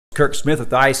Kirk Smith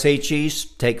with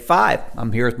ICHE Take 5.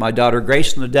 I'm here with my daughter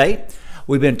Gracie today.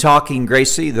 We've been talking,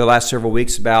 Gracie, the last several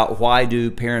weeks about why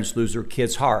do parents lose their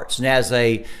kids' hearts. And as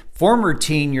a former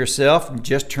teen yourself,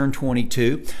 just turned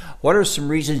 22, what are some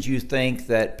reasons you think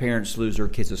that parents lose their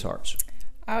kids' hearts?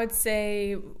 I would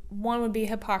say one would be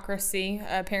hypocrisy.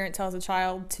 A parent tells a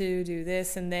child to do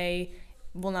this and they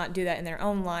will not do that in their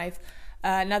own life.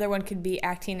 Another one could be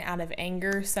acting out of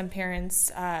anger. Some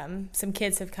parents, some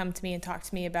kids have come to me and talked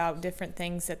to me about different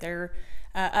things that their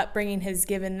upbringing has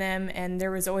given them, and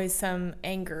there was always some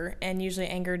anger, and usually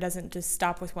anger doesn't just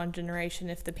stop with one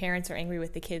generation. If the parents are angry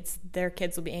with the kids, their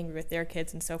kids will be angry with their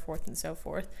kids, and so forth and so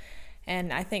forth.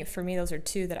 And I think for me those are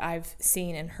two that I've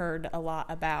seen and heard a lot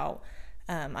about.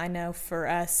 I know for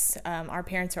us, our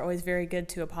parents are always very good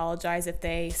to apologize if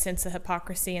they sense a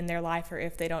hypocrisy in their life or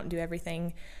if they don't do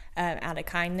everything out of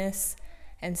kindness.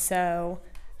 And so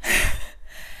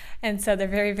they're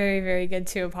very, very, very good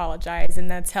to apologize,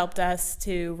 and that's helped us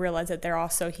to realize that they're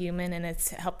also human, and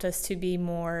it's helped us to be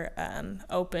more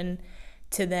open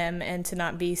to them and to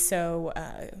not be so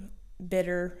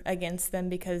bitter against them,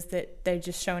 because they're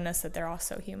just showing us that they're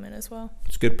also human as well.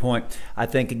 It's a good point. I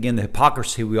think, again, the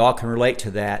hypocrisy, we all can relate to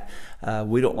that.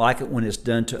 We don't like it when it's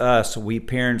done to us, so we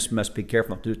parents must be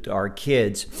careful not to do it to our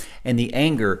kids. And the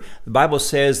anger, the Bible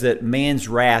says that man's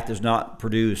wrath does not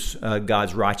produce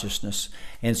God's righteousness.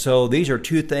 And so these are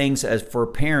two things as for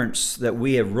parents that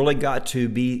we have really got to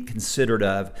be considerate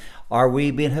of. Are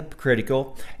we being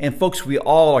hypocritical? And folks, we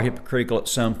all are hypocritical at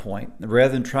some point.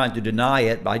 Rather than trying to deny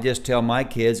it, I just tell my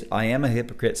kids, I am a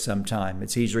hypocrite sometimes.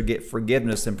 It's easier to get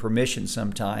forgiveness than permission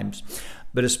sometimes.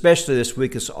 But especially this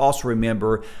week, let's also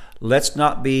remember, let's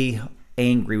not be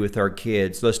angry with our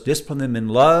kids. Let's discipline them in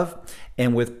love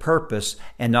and with purpose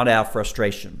and not out of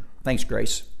frustration. Thanks,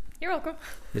 Grace. You're welcome.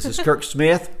 This is Kirk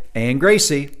Smith and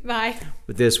Gracie. Bye.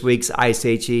 With this week's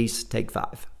ICHE Take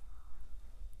 5.